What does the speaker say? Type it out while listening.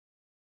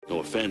No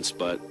offense,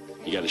 but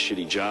you got a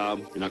shitty job.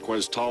 You're not quite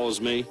as tall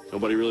as me.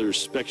 Nobody really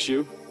respects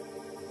you.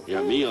 You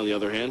got me, on the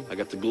other hand. I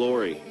got the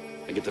glory.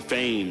 I get the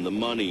fame, the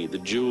money, the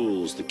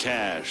jewels, the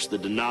cash, the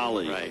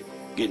Denali. Right.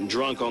 Getting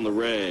drunk on the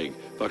reg.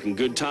 Fucking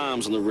good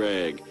times on the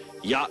reg.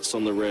 Yachts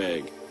on the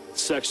reg.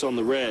 Sex on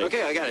the reg.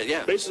 Okay, I got it,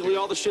 yeah. Basically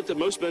all the shit that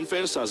most men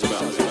fantasize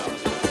about.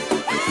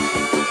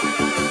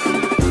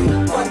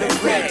 On the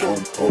reg. On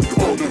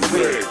the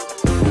reg.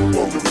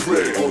 On the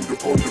reg. On the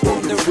reg.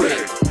 On the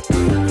reg.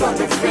 On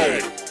the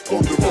reg.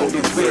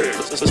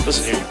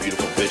 Listen here, you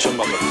beautiful bitch. I'm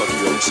about to fuck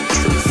you up with some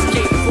truth.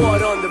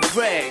 Skateboard on the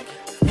reg.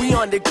 We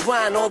on the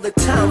grind all the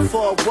time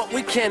for what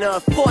we can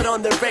afford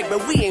on the reg,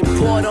 but we ain't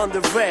bored on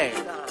the reg.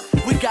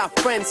 We got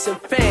friends and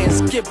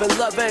fans giving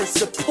love and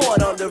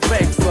support on the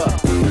reg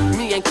for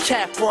me and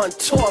Cap on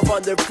tour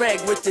on the reg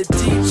with the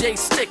DJ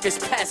stickers,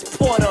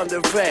 passport on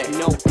the reg.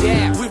 No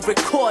doubt. We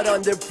record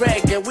on the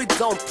reg and we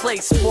don't play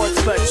sports,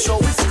 but sure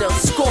we still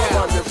score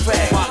on the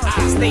reg. While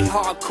I stay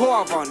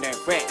hardcore on the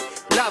reg.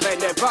 Loving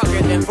the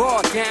bugging and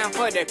raw down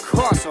for the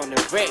course on the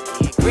reg.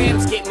 Yeah,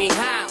 grams get me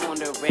high on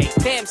the reg.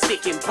 Them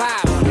sticking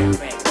by on the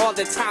reg. All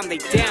the time they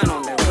down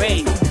on the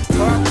reg.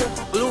 Purple,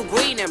 blue,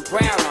 green, and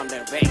brown on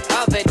the reg.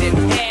 Other than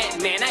that,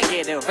 man, I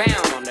get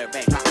around on the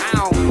reg. But I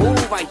don't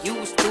move, I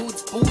use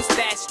dudes, boost,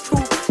 that's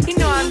true. You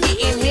know I'm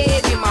getting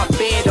head in my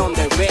bed on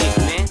the reg,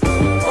 man.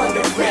 On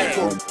the reg.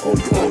 On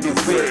the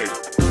reg.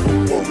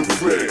 On the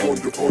reg. On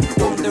the reg.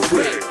 On the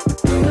reg.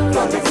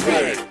 On the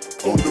reg.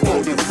 On the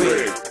reg. On the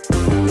reg.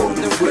 On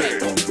the reg. On the reg.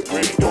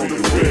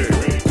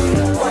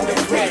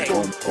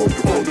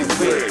 On the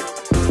reg.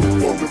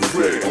 On the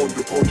reg. On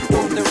the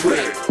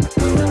reg.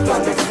 On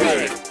the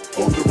reg.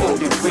 On the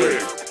reg.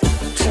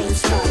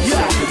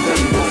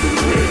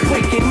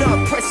 Waking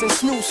up, pressing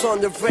snooze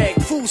on the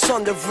reg, fools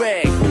on the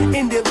reg,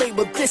 in the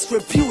label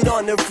distribute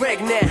on the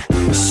reg now,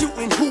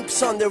 shooting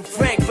hoops on the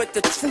reg, but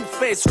the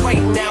truth is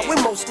right now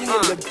we're mostly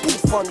in the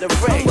booth on the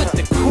reg. With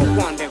the cool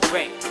on the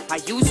reg. I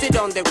use it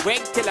on the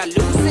reg till I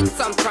lose it,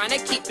 so I'm trying to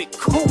keep it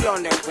cool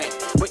on the reg.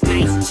 With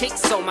nice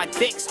chicks, so my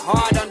dick's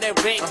hard on the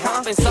reg.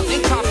 Hopping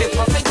something, popping,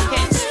 puffing,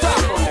 can't stop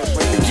on the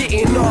reg.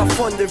 Getting off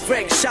on the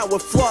reg, shower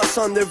floss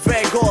on the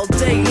reg, all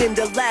day in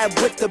the lab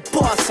with the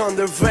boss on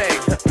the reg.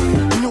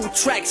 New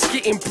tracks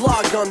getting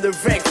blogged on the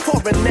reg,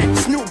 foreign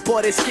apps, new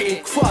borders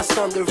getting crossed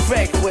on the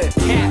reg with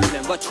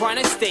Kaplan, but trying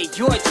to stay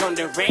George on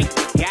the reg.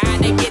 The guy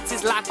that gets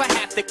his life, I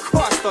have to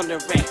cost on the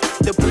reg.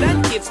 The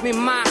blunt gives me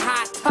my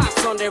high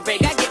tops on the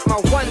reg. I get my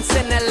once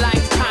in a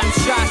lifetime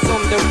shots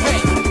on the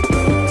reg.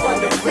 On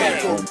the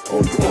reg. On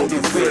the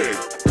reg.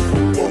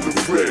 On the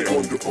reg.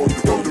 On the reg.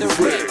 On the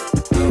reg.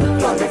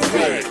 On the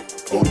reg.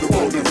 On the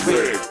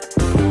reg.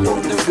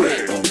 On the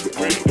reg. On the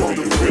reg. On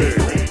the reg.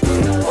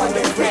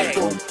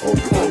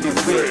 On the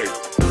reg.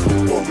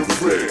 On the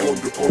reg. On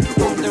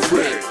the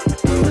reg.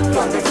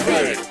 On the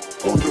reg.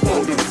 On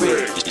the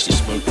reg. Just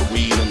smoke the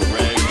weed on the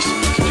reg. See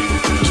what you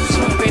can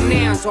do.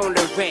 Bananas on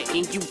the reg,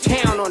 in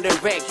U-Town on the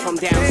reg. From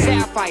down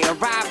south I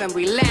arrive and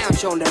we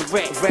lounge on the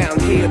reg.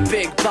 around here,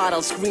 big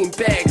bottles, green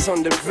bags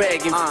on the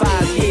reg. In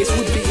 5 years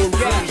we'll be in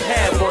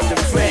rehab on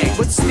the reg.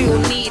 But still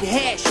need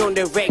hash on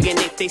the reg. And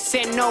if they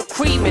send no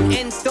cream and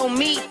ends don't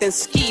meet, then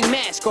ski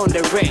mask on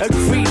the reg.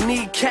 Agree,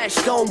 need cash,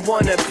 don't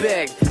wanna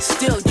beg.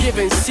 Still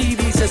giving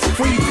CDs as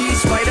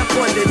freebies right up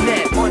on the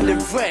net, on the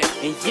reg.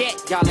 And yet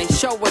y'all ain't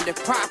showing the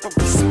proper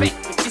respect.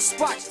 But just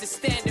watch the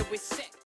standard with